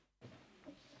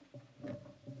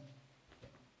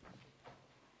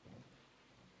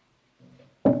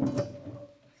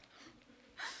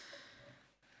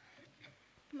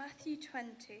Matthew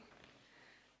 20.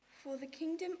 For the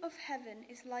kingdom of heaven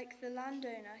is like the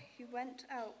landowner who went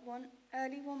out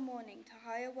early one morning to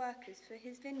hire workers for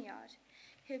his vineyard.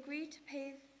 He agreed to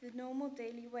pay the normal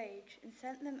daily wage and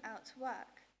sent them out to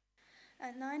work.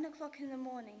 At 9 o'clock in the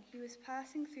morning, he was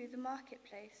passing through the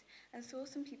marketplace and saw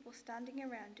some people standing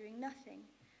around doing nothing.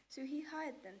 So he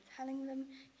hired them, telling them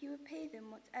he would pay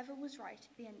them whatever was right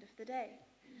at the end of the day.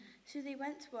 So they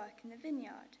went to work in the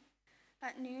vineyard.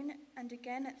 At noon and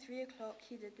again at 3 o'clock,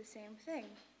 he did the same thing.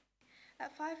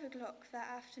 At 5 o'clock that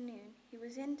afternoon, he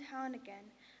was in town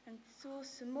again and saw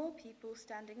some more people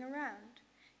standing around.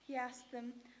 He asked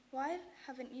them, "Why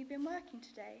haven't you been working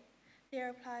today?" They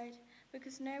replied,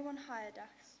 "Because no one hired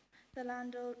us." The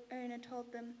landowner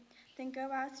told them, "Then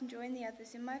go out and join the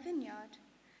others in my vineyard."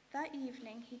 That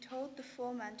evening, he told the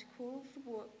foreman to call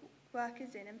the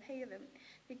workers in and pay them,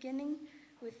 beginning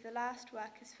with the last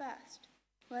workers first.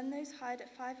 When those hired at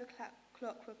 5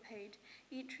 o'clock were paid,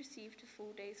 each received a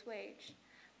full day's wage.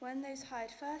 When those hired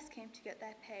first came to get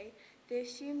their pay, they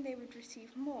assumed they would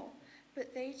receive more,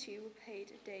 but they too were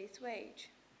paid a day's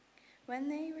wage. When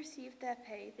they received their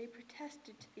pay, they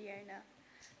protested to the owner,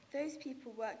 "Those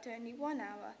people worked only 1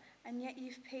 hour, and yet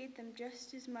you've paid them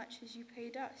just as much as you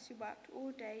paid us who worked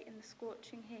all day in the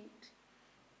scorching heat."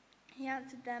 He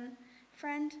answered them,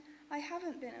 "Friend, I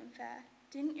haven't been unfair.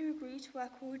 Didn't you agree to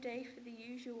work all day for the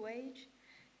usual wage?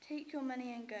 Take your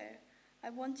money and go. I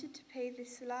wanted to pay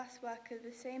this last worker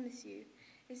the same as you.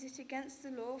 Is it against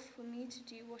the law for me to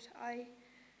do what I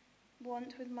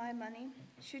want with my money?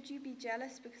 Should you be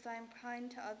jealous because I am kind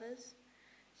to others?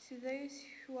 So those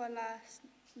who are last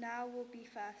now will be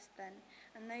first then,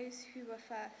 and those who were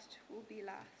first will be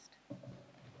last."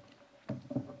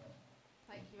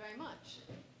 Thank you very much.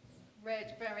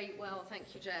 Read very well,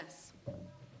 thank you, Jess.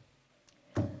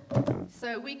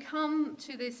 So we come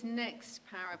to this next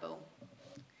parable.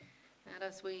 And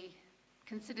as we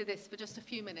consider this for just a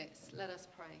few minutes, let us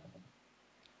pray.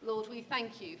 Lord, we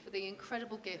thank you for the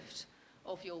incredible gift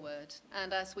of your word.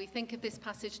 And as we think of this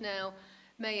passage now,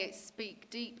 may it speak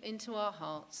deep into our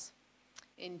hearts.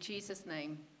 In Jesus'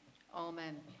 name,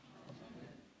 amen.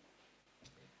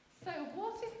 So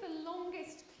what is the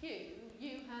longest queue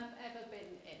you have ever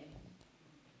been in?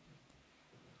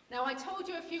 Now, I told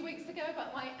you a few weeks ago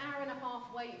about my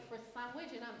hour-and-a-half wait for a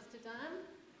sandwich in Amsterdam.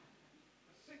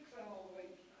 A 6-hour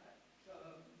wait at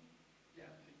the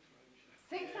Antiques Roadshow.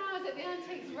 6 hours at the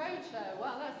Antiques Roadshow.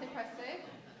 Well, that's impressive.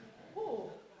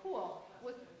 Oh, cool.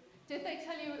 Did they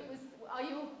tell you it was, are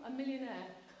you a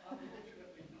millionaire?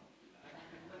 Unfortunately not.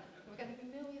 We're going to be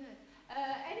millionaires.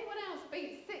 Anyone else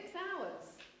beat 6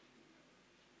 hours?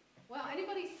 Well,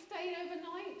 anybody stayed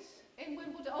overnight in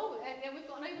Wimbledon? Oh, yeah, we've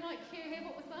got an overnight queue here.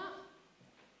 What was that?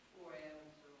 4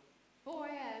 a.m. till 4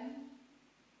 a.m.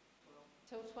 12.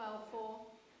 till 12 for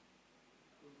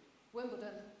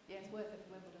Wimbledon. Yes, worth it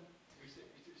for Wimbledon.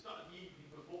 We started the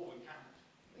evening before we camped.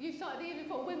 You started the evening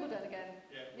before Wimbledon again?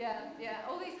 Yeah.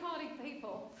 All these hardy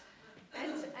people.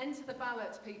 Enter the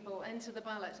ballot, people. Enter the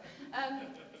ballot.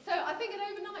 So I think an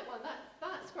overnight one,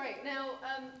 that's great. Now,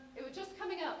 it was just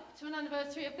coming up to an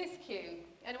anniversary of this queue.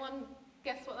 Anyone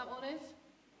guess what that one is?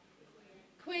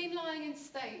 Queen lying in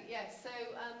state, yes. So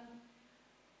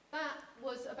that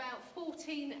was about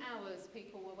 14 hours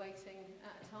people were waiting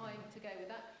at a time to go with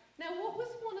that. Now, what was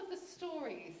one of the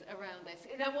stories around this?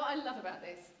 You know, what I love about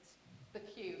this, the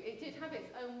queue, it did have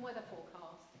its own weather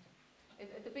forecast.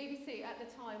 The BBC at the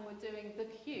time were doing the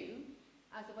queue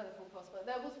as a weather forecast, but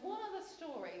there was one other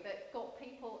story that got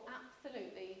people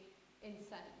absolutely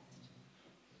incensed.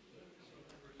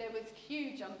 There was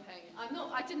queue jumping.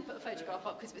 I didn't put a photograph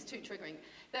up because it was too triggering.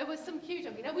 There was some queue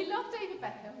jumping. Now, we love David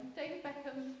Beckham. David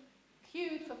Beckham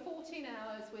queued for 14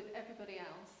 hours with everybody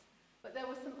else, but there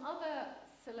were some other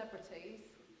celebrities,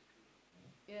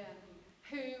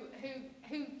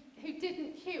 who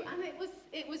didn't queue, and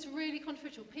it was really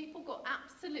controversial. People got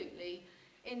absolutely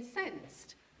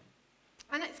incensed.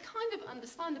 And it's kind of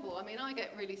understandable. I mean, I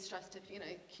get really stressed if,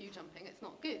 queue jumping, it's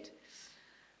not good.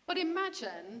 But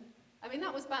imagine,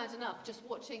 that was bad enough, just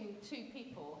watching two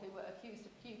people who were accused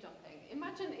of queue jumping.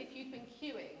 Imagine if you'd been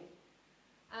queuing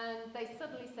and they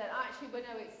suddenly said, actually, well,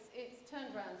 no, it's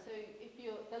turned around. So if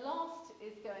the last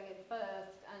is going in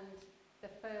first and the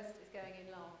first is going in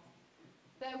last,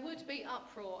 there would be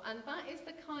uproar. And that is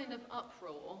the kind of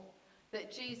uproar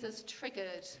that Jesus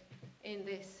triggered in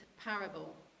this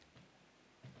parable.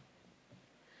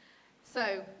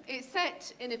 So, it's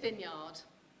set in a vineyard.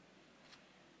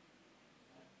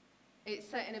 It's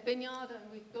set in a vineyard,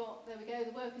 and we've got, there we go,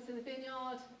 the workers in the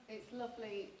vineyard. It's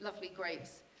lovely, lovely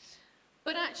grapes.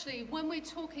 But actually, when we're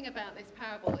talking about this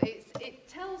parable, it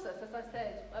tells us, as I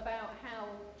said, about how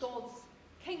God's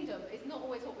kingdom is not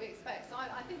always what we expect. So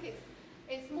I think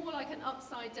it's more like an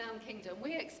upside-down kingdom.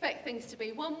 We expect things to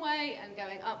be one way and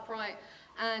going upright,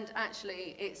 and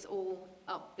actually it's all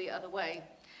up the other way.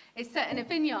 It's set in a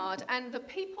vineyard, and the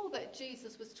people that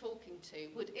Jesus was talking to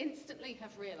would instantly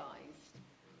have realised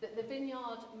that the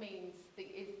vineyard means the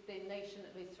nation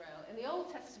of Israel. In the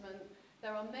Old Testament,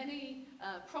 there are many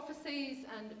prophecies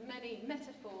and many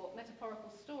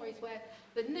metaphorical stories where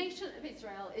the nation of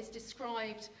Israel is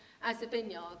described as a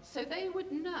vineyard. So they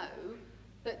would know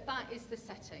that that is the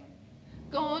setting.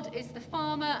 God is the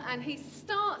farmer, and he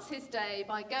starts his day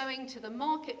by going to the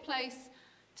marketplace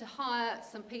to hire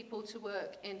some people to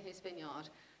work in his vineyard.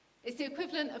 It's the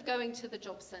equivalent of going to the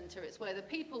job centre. It's where the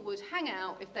people would hang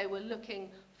out if they were looking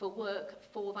for work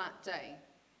for that day.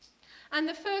 And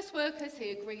the first workers, he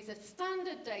agrees a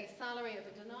standard day salary of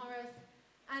a denarius,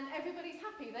 and everybody's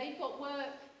happy. They've got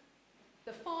work.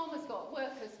 The farmer's got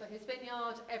workers for his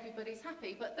vineyard. Everybody's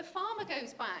happy. But the farmer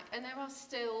goes back, and there are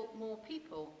still more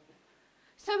people.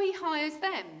 So he hires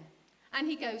them, and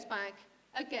he goes back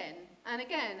again and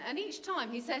again. And each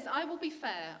time he says, I will be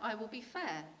fair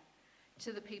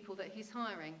to the people that he's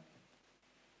hiring.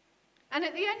 And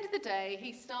at the end of the day,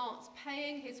 he starts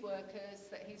paying his workers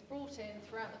that he's brought in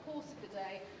throughout the course of the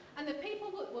day. And the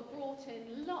people that were brought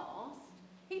in last,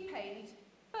 he paid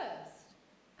first.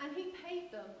 And he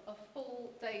paid them a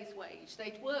full day's wage.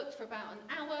 They'd worked for about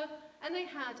an hour, and they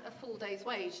had a full day's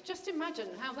wage. Just imagine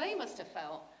how they must have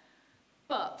felt.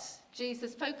 But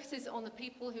Jesus focuses on the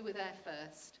people who were there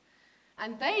first.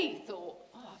 And they thought,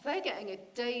 if they're getting a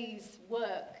day's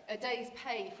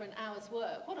pay for an hour's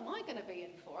work, what am I going to be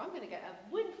in for? I'm going to get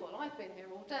a windfall. I've been here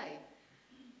all day.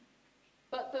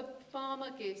 But the farmer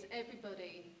gives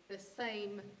everybody the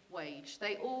same wage.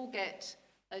 They all get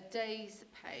a day's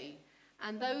pay.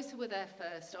 And those who were there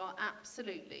first are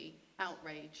absolutely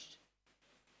outraged.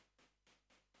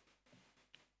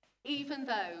 Even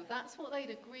though that's what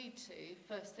they'd agreed to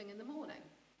first thing in the morning.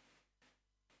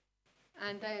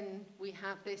 And then we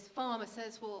have this farmer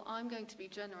says, well, I'm going to be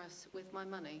generous with my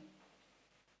money.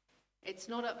 It's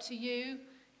not up to you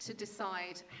to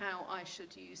decide how I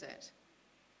should use it.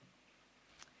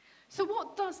 So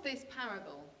what does this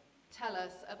parable tell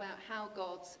us about how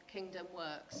God's kingdom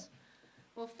works?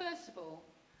 Well, first of all,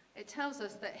 it tells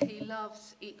us that he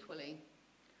loves equally.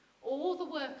 All the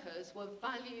workers were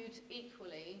valued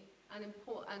equally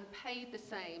and paid the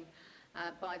same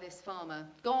by this farmer.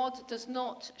 God does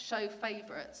not show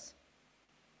favourites.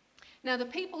 Now, the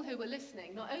people who were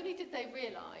listening, not only did they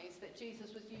realise that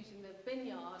Jesus was using the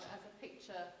vineyard as a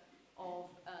picture of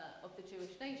the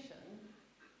Jewish nation,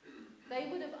 they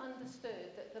would have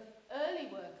understood that the early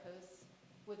workers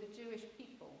were the Jewish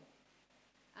people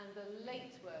and the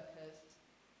late workers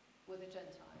were the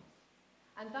Gentiles.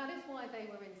 And that is why they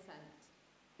were incensed,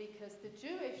 because the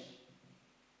Jewish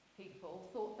people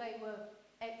thought they were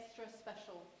extra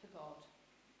special to God.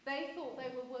 They thought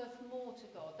they were worth more to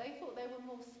God. They thought they were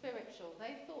more spiritual.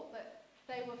 They thought that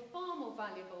they were far more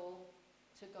valuable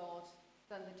to God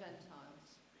than the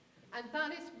Gentiles. And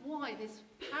that is why this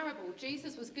parable,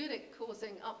 Jesus was good at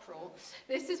causing uproar.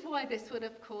 This is why this would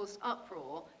have caused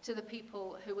uproar to the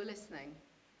people who were listening.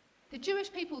 The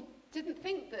Jewish people didn't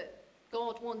think that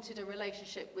God wanted a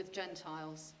relationship with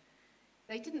Gentiles.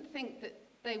 They didn't think that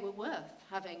they were worth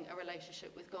having a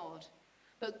relationship with God.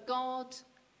 But God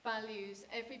values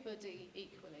everybody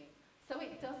equally. So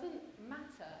it doesn't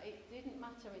matter. It didn't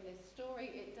matter in this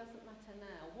story. It doesn't matter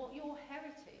now. What your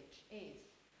heritage is.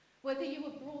 Whether you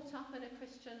were brought up in a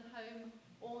Christian home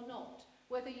or not.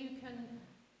 Whether you can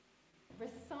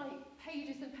recite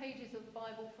pages and pages of the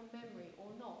Bible from memory or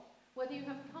not. Whether you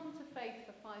have come to faith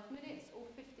for 5 minutes or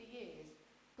 50 years.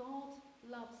 God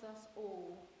loves us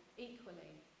all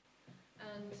equally.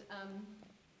 And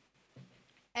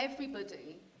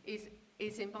everybody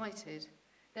is invited.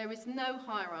 There is no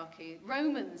hierarchy.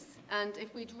 Romans, and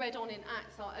if we'd read on in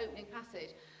Acts, our opening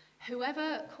passage,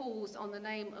 whoever calls on the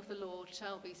name of the Lord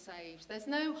shall be saved. There's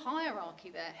no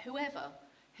hierarchy there.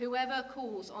 Whoever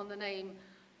calls on the name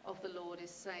of the Lord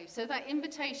is saved. So that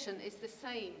invitation is the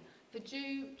same for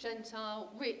Jew,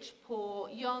 Gentile, rich, poor,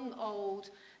 young, old,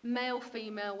 male,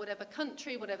 female, whatever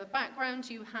country, whatever background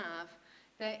you have.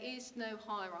 There is no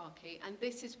hierarchy, and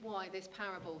this is why this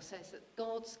parable says that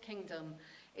God's kingdom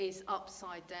is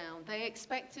upside down. They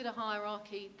expected a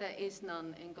hierarchy. There is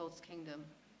none in God's kingdom.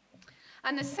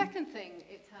 And the second thing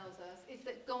it tells us is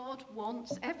that God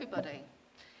wants everybody.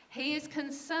 He is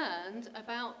concerned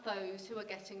about those who are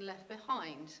getting left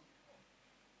behind.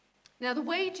 Now, the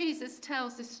way Jesus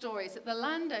tells this story is that the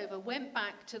landowner went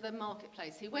back to the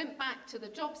marketplace. He went back to the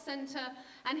job centre,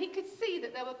 and he could see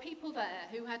that there were people there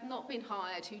who had not been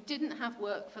hired, who didn't have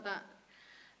work for that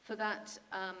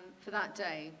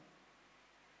day.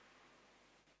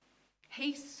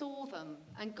 He saw them,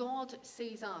 and God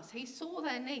sees us. He saw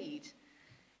their need.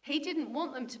 He didn't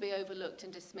want them to be overlooked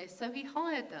and dismissed, so he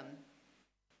hired them.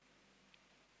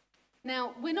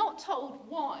 Now, we're not told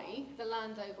why the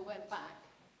landowner went back.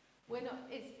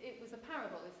 It was a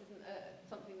parable. This isn't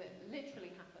something that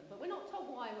literally happened. But we're not told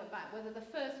why he went back, whether the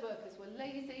first workers were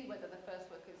lazy, whether the first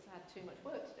workers had too much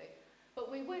work to do. But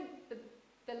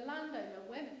the landowner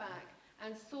went back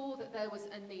and saw that there was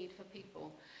a need for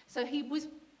people. So he was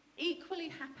equally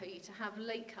happy to have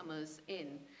latecomers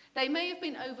in. They may have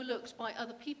been overlooked by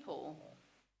other people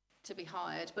to be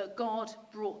hired, but God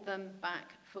brought them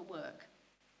back for work.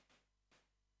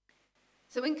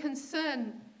 So in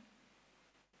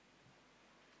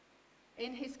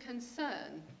his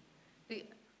concern,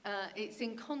 it's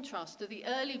in contrast to the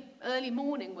early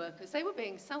morning workers. They were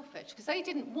being selfish because they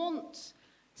didn't want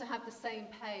to have the same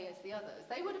pay as the others.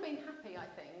 They would have been happy, I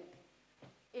think,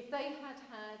 if they had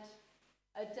had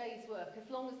a day's work, as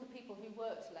long as the people who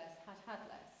worked less had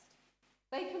less.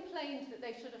 They complained that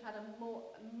they should have had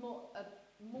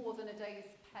more than a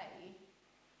day's pay,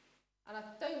 and I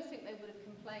don't think they would have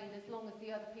complained as long as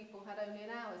the other people had only an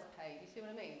hour's pay. Do you see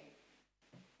what I mean?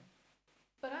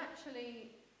 But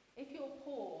actually, if you're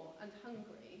poor and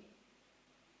hungry,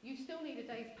 you still need a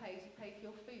day's pay to pay for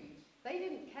your food. They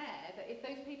didn't care that if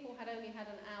those people had only had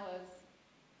an hour's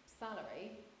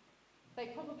salary,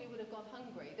 they probably would have gone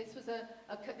hungry. This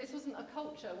wasn't a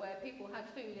culture where people had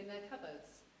food in their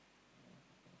cupboards.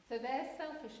 So their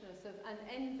selfishness and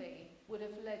envy would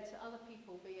have led to other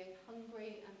people being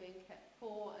hungry and being kept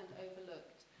poor and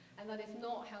overlooked. And that is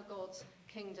not how God's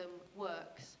kingdom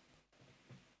works.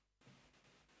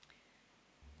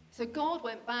 So God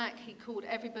went back, he called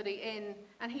everybody in,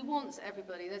 and he wants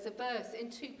everybody. There's a verse in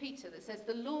 2 Peter that says,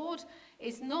 "The Lord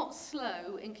is not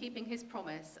slow in keeping his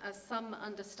promise, as some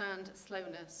understand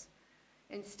slowness.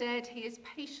 Instead, he is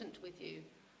patient with you,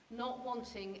 not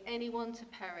wanting anyone to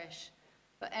perish,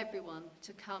 but everyone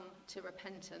to come to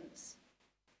repentance."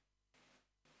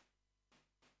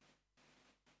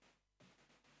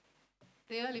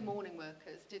 The early morning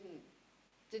workers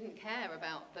didn't care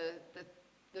about the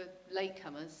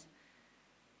latecomers.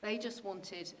 They just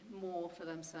wanted more for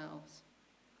themselves.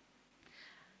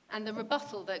 And the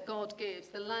rebuttal that God gives,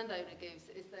 the landowner gives,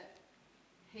 is that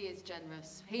he is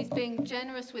generous. He's being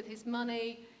generous with his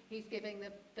money. He's giving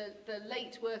the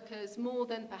late workers more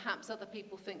than perhaps other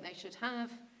people think they should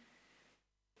have.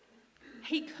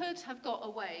 He could have got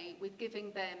away with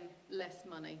giving them less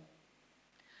money.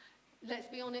 Let's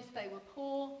be honest, they were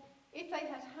poor. If they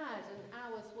had had an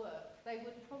hour's work, they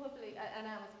would probably, an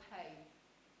hour's pay,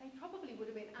 they probably would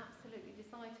have been absolutely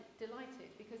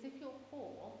delighted, because if you're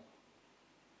poor,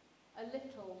 a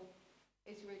little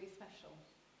is really special.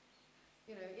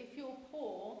 You know, if you're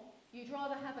poor, you'd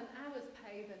rather have an hour's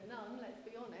pay than none, let's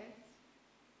be honest.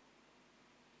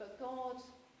 But God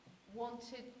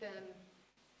wanted them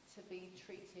to be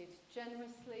treated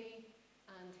generously,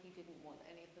 and he didn't want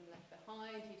any of them left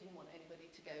behind. He didn't want anybody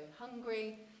to go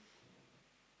hungry.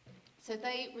 So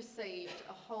they received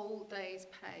a whole day's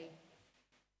pay.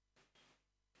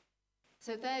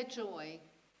 So their joy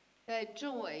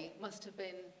must have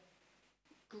been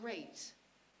great.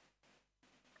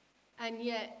 And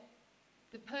yet,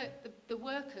 the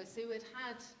workers who had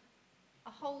had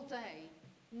a whole day,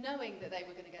 knowing that they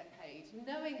were going to get paid,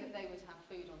 knowing that they would have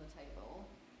food on the table,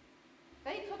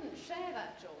 they couldn't share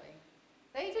that joy.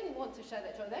 They didn't want to share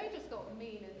that joy. They just got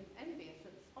mean and envious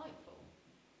and spiteful.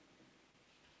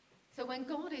 So when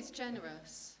God is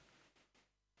generous,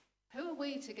 who are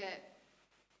we to get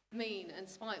mean and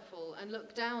spiteful and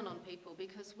look down on people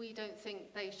because we don't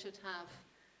think they should have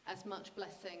as much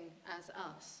blessing as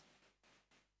us?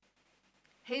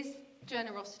 His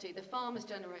generosity, the farmer's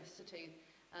generosity,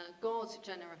 God's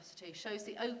generosity, shows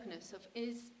the openness of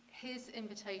his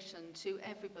invitation to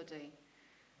everybody.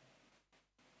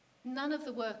 None of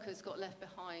the workers got left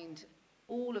behind.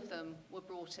 All of them were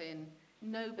brought in.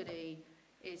 Nobody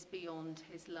is beyond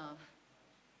his love.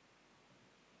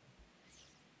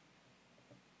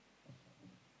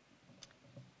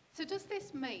 So does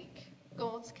this make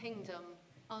God's kingdom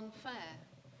unfair?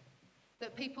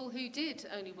 That people who did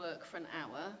only work for an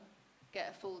hour get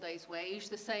a full day's wage,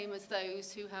 the same as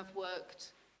those who have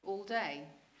worked all day?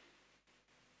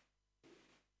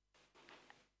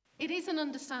 It is an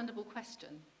understandable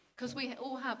question, because we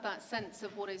all have that sense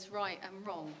of what is right and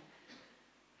wrong.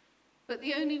 But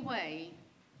the only way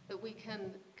that we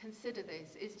can consider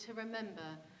this is to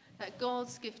remember that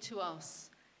God's gift to us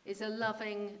is a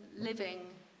loving, living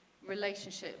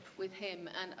relationship with him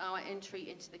and our entry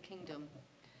into the kingdom.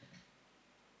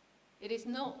 It is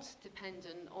not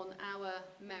dependent on our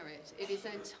merit. It is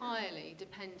entirely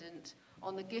dependent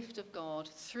on the gift of God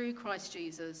through Christ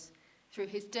Jesus, through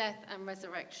his death and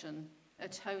resurrection,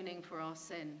 atoning for our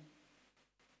sin.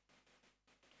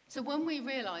 So when we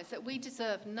realise that we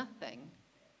deserve nothing,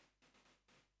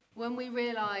 when we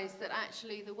realise that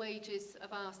actually the wages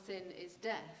of our sin is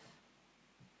death,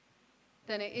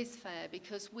 then it is fair,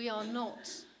 because we are not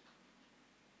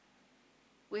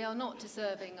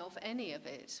deserving of any of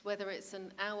it, whether it's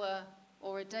an hour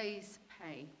or a day's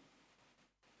pay.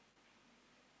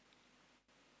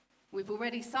 We've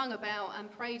already sung about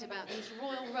and prayed about these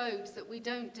royal robes that we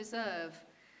don't deserve.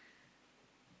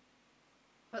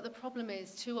 But the problem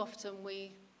is, too often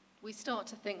we start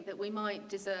to think that we might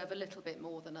deserve a little bit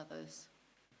more than others.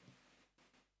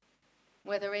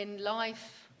 Whether in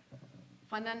life,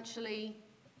 financially,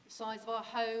 the size of our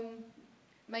home,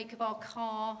 make of our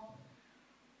car,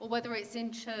 or whether it's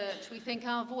in church, we think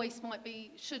our voice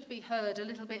should be heard a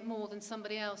little bit more than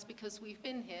somebody else because we've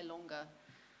been here longer,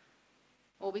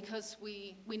 or because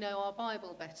we know our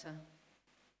Bible better.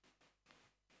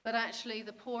 But actually,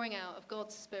 the pouring out of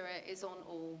God's Spirit is on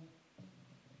all.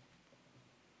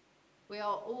 We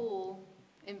are all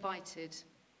invited.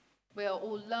 We are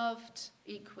all loved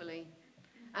equally.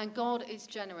 And God is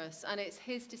generous, and it's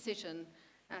his decision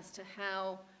as to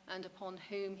how and upon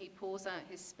whom he pours out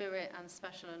his Spirit and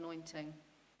special anointing.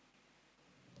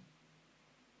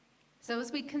 So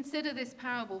as we consider this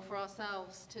parable for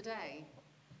ourselves today,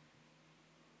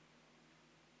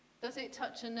 does it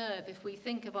touch a nerve if we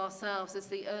think of ourselves as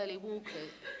the early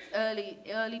workers,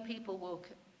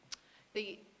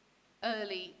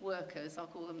 I'll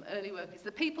call them early workers,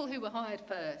 the people who were hired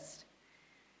first?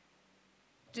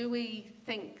 Do we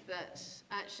think that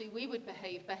actually we would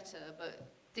behave better, but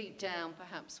deep down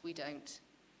perhaps we don't?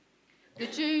 The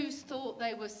Jews thought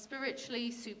they were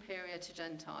spiritually superior to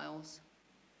Gentiles.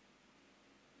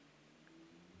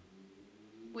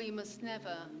 We must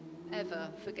never, ever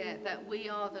forget that we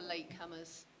are the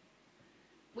latecomers.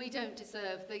 We don't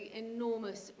deserve the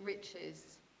enormous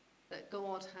riches that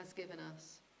God has given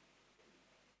us.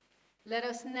 Let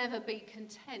us never be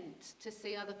content to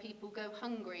see other people go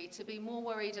hungry, to be more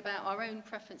worried about our own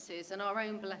preferences and our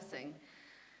own blessing,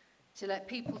 to let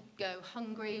people go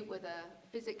hungry, whether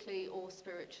physically or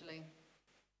spiritually.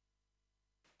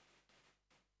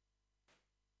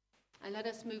 And let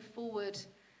us move forward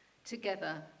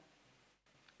together,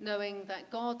 knowing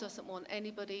that God doesn't want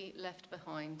anybody left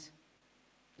behind.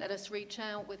 Let us reach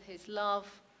out with his love.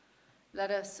 Let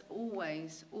us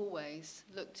always, always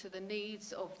look to the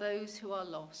needs of those who are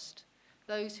lost,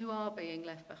 those who are being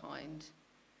left behind,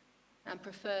 and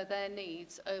prefer their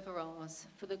needs over ours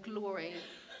for the glory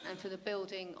and for the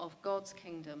building of God's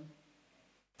kingdom.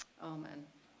 Amen.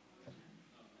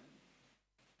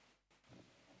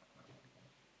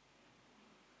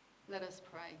 Let us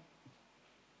pray.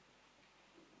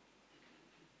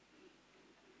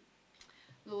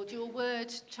 Lord, your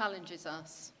word challenges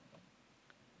us.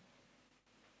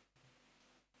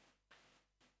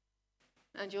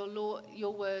 And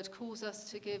your word calls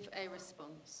us to give a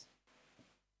response.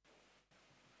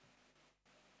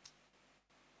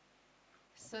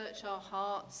 Search our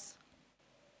hearts,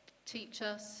 teach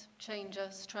us, change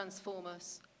us, transform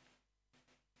us,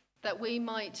 that we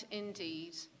might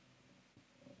indeed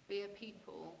be a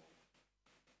people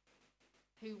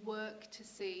who work to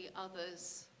see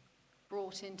others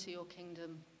brought into your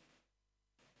kingdom,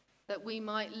 that we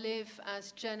might live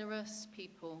as generous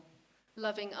people,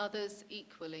 loving others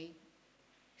equally,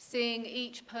 seeing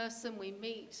each person we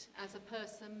meet as a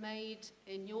person made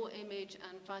in your image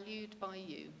and valued by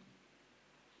you.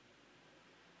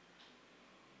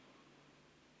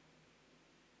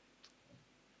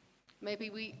 May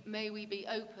we be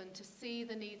open to see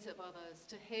the needs of others,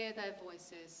 to hear their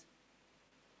voices,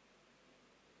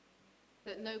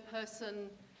 that no person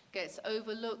gets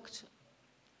overlooked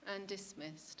and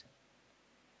dismissed.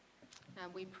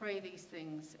 And we pray these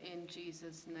things in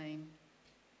Jesus' name.